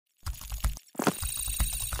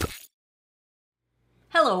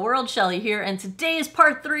Hello world, Shelly here, and today is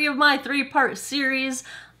part 3 of my 3-part series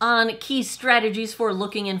on key strategies for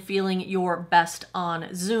looking and feeling your best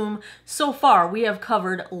on Zoom. So far, we have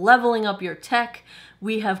covered leveling up your tech,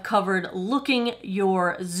 we have covered looking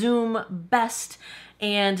your Zoom best,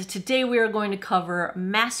 and today we are going to cover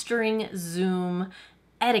mastering Zoom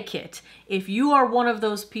etiquette. If you are one of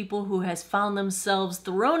those people who has found themselves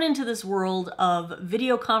thrown into this world of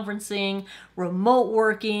video conferencing, remote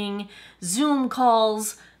working, Zoom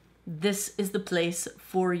calls, this is the place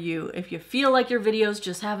for you. If you feel like your videos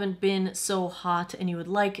just haven't been so hot and you would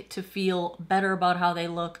like to feel better about how they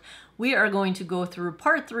look, we are going to go through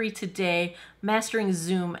part 3 today, mastering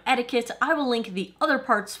Zoom etiquette. I will link the other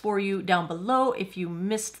parts for you down below if you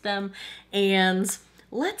missed them, and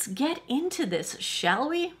let's get into this, shall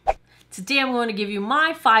we? Today I'm going to give you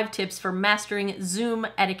my 5 tips for mastering Zoom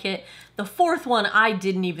etiquette. The 4th one I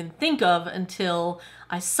didn't even think of until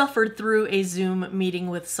I suffered through a Zoom meeting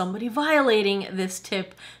with somebody violating this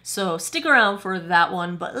tip, so stick around for that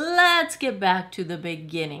one, but let's get back to the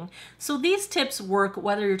beginning. So these tips work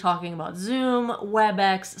whether you're talking about Zoom,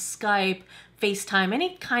 WebEx, Skype, FaceTime,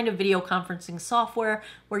 any kind of video conferencing software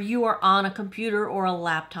where you are on a computer or a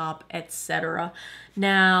laptop, etc.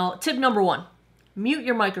 Now, tip number 1, mute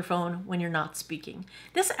your microphone when you're not speaking.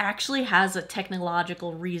 This actually has a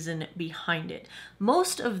technological reason behind it.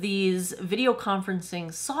 Most of these video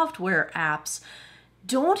conferencing software apps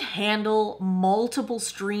don't handle multiple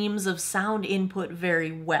streams of sound input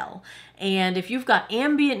very well. And if you've got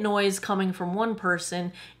ambient noise coming from one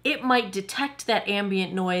person, it might detect that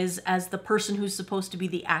ambient noise as the person who's supposed to be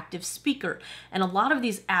the active speaker. And a lot of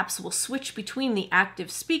these apps will switch between the active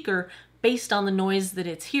speaker based on the noise that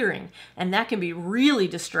it's hearing. And that can be really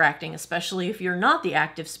distracting, especially if you're not the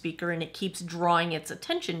active speaker and it keeps drawing its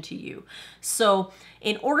attention to you. So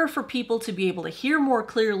in order for people to be able to hear more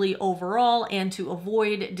clearly overall and to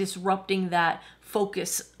avoid disrupting that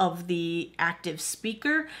focus of the active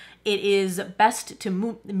speaker, it is best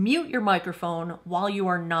to mute your microphone while you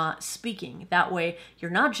are not speaking. That way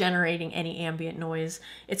you're not generating any ambient noise.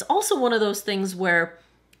 It's also one of those things where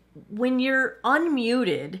when you're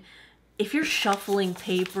unmuted, if you're shuffling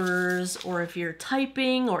papers or if you're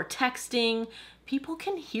typing or texting, people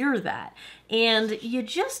can hear that. And you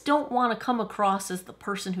just don't want to come across as the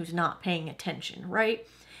person who's not paying attention, right?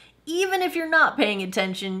 Even if you're not paying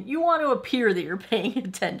attention, you want to appear that you're paying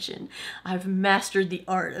attention. I've mastered the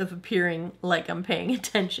art of appearing like I'm paying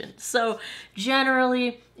attention. So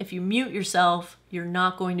generally, if you mute yourself, you're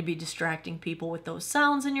not going to be distracting people with those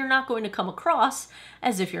sounds, and you're not going to come across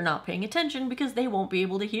as if you're not paying attention because they won't be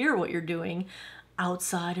able to hear what you're doing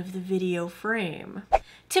outside of the video frame.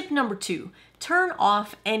 Tip number 2, turn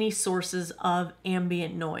off any sources of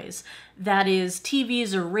ambient noise. That is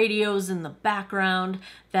TVs or radios in the background.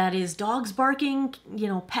 That is dogs barking,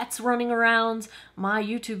 pets running around. My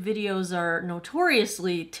YouTube videos are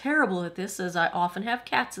notoriously terrible at this, as I often have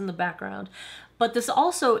cats in the background. But this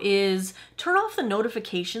also is turn off the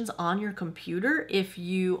notifications on your computer if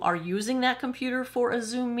you are using that computer for a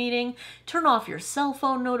Zoom meeting. Turn off your cell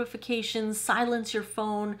phone notifications, silence your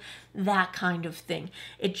phone, that kind of thing.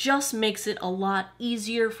 It just makes it a lot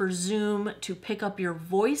easier for Zoom to pick up your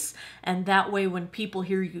voice, and that way when people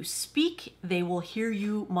hear you speak, they will hear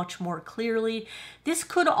you much more clearly. This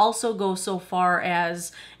could also go so far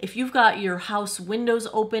as if you've got your house windows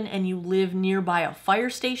open and you live nearby a fire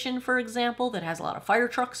station, for example, that has a lot of fire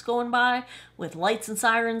trucks going by with lights and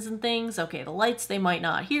sirens and things. Okay, the lights they might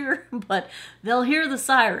not hear, but they'll hear the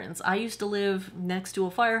sirens. I used to live next to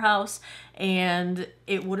a firehouse, and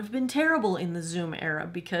it would have been terrible in the Zoom era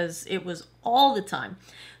because it was all the time.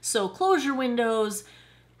 So close your windows,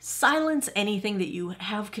 silence anything that you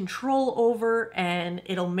have control over, and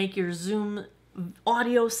it'll make your Zoom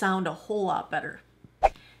audio sound a whole lot better.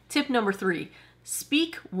 Tip number 3,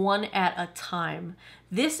 speak one at a time.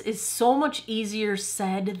 This is so much easier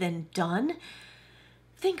said than done.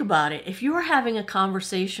 Think about it. If you're having a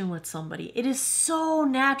conversation with somebody, it is so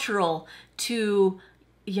natural to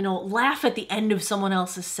laugh at the end of someone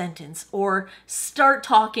else's sentence or start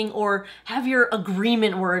talking or have your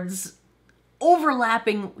agreement words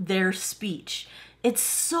overlapping their speech. It's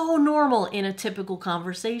so normal in a typical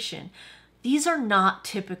conversation. These are not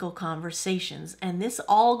typical conversations, and this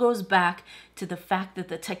all goes back to the fact that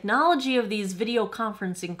the technology of these video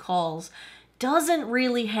conferencing calls doesn't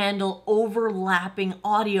really handle overlapping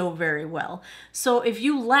audio very well. So if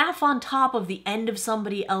you laugh on top of the end of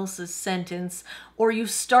somebody else's sentence, or you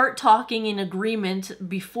start talking in agreement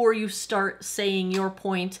before you start saying your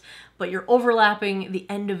point, but you're overlapping the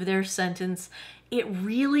end of their sentence, it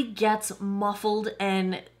really gets muffled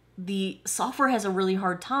and the software has a really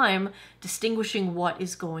hard time distinguishing what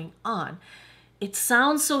is going on. It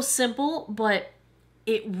sounds so simple, but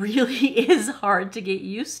it really is hard to get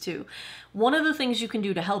used to. One of the things you can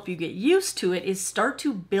do to help you get used to it is start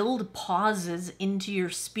to build pauses into your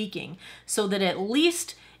speaking so that at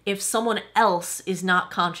least if someone else is not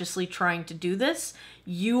consciously trying to do this,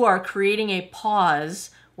 you are creating a pause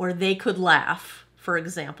where they could laugh, for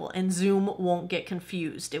example, and Zoom won't get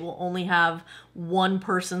confused. It will only have one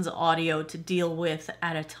person's audio to deal with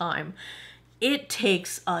at a time. It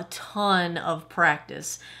takes a ton of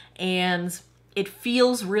practice and it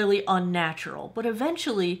feels really unnatural, but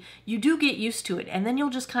eventually you do get used to it, and then you'll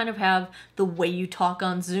just kind of have the way you talk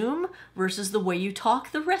on Zoom versus the way you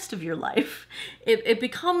talk the rest of your life. It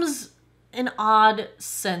becomes an odd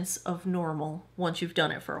sense of normal once you've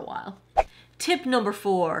done it for a while. Tip number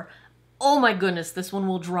 4. Oh my goodness, this one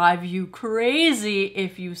will drive you crazy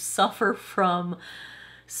if you suffer from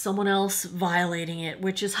someone else violating it,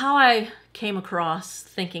 which is how I came across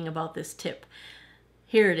thinking about this tip.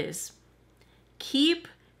 Here it is. Keep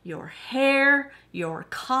your hair, your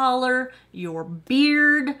collar, your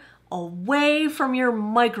beard away from your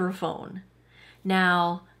microphone.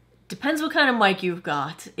 Now, depends what kind of mic you've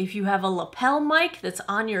got. If you have a lapel mic that's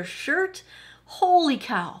on your shirt, holy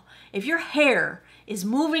cow. If your hair is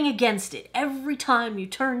moving against it every time you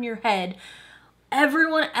turn your head,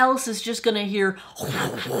 everyone else is just gonna hear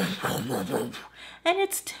and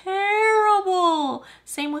it's terrible.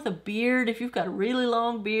 Same with a beard. If you've got a really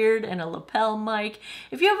long beard and a lapel mic,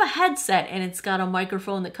 if you have a headset and it's got a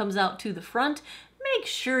microphone that comes out to the front, make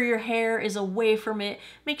sure your hair is away from it.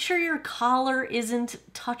 Make sure your collar isn't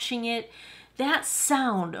touching it. That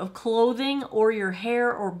sound of clothing or your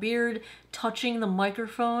hair or beard touching the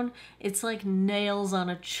microphone, it's like nails on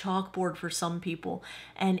a chalkboard for some people,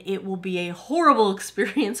 and it will be a horrible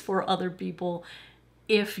experience for other people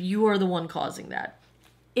if you are the one causing that.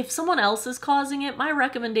 If someone else is causing it, my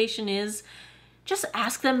recommendation is just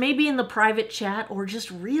ask them, maybe in the private chat, or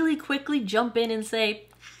just really quickly jump in and say,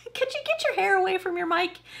 could you get your hair away from your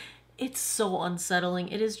mic? It's so unsettling.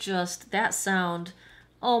 It is just that sound.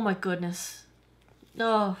 Oh my goodness.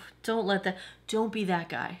 Oh, don't be that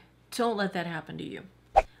guy. Don't let that happen to you.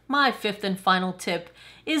 My 5th and final tip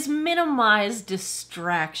is minimize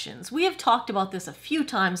distractions. We have talked about this a few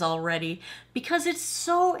times already because it's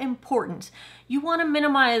so important. You want to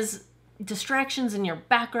minimize distractions in your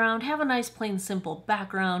background, have a nice plain simple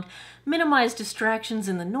background, minimize distractions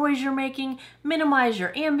in the noise you're making, minimize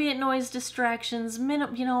your ambient noise distractions,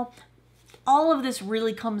 all of this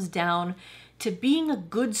really comes down to being a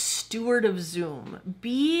good steward of Zoom.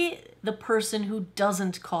 Be the person who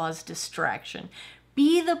doesn't cause distraction.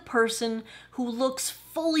 Be the person who looks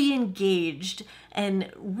fully engaged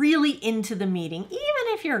and really into the meeting,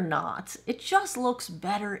 even if you're not. It just looks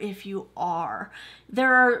better if you are.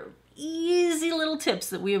 There are easy little tips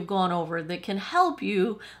that we have gone over that can help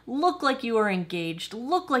you look like you are engaged,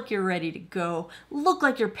 look like you're ready to go, look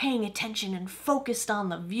like you're paying attention and focused on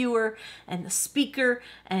the viewer and the speaker.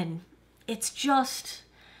 And it's just,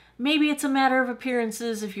 maybe it's a matter of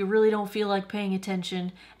appearances if you really don't feel like paying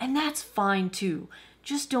attention, and that's fine too.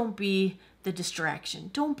 Just don't be the distraction.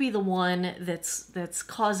 Don't be the one that's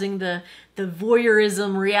causing the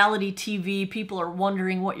voyeurism, reality TV. People are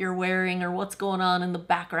wondering what you're wearing or what's going on in the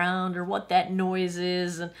background or what that noise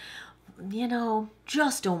is. And,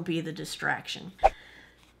 just don't be the distraction.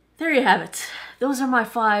 There you have it. Those are my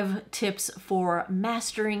 5 tips for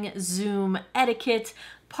mastering Zoom etiquette.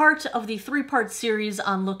 Part of the 3-part series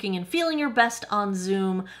on looking and feeling your best on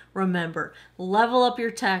Zoom. Remember, level up your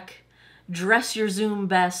tech, dress your Zoom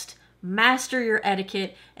best, master your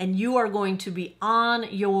etiquette, and you are going to be on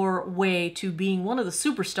your way to being one of the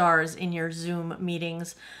superstars in your Zoom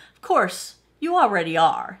meetings. Of course, you already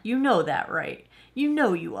are. You know that, right? You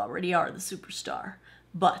know you already are the superstar.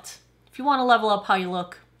 But if you want to level up how you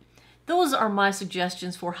look, those are my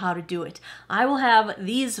suggestions for how to do it. I will have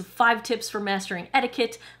these 5 tips for mastering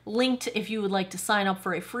etiquette linked if you would like to sign up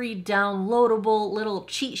for a free downloadable little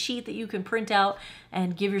cheat sheet that you can print out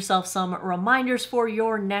and give yourself some reminders for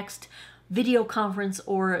your next video conference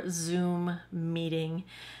or Zoom meeting.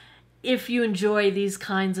 If you enjoy these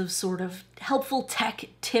kinds of sort of helpful tech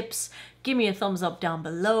tips, give me a thumbs up down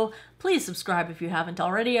below. Please subscribe if you haven't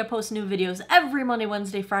already. I post new videos every Monday,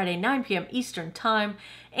 Wednesday, Friday, 9 p.m. Eastern Time.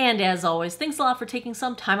 And as always, thanks a lot for taking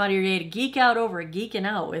some time out of your day to geek out over Geeking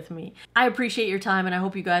Out with me. I appreciate your time, and I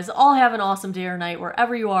hope you guys all have an awesome day or night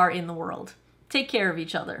wherever you are in the world. Take care of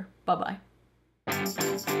each other. Bye-bye.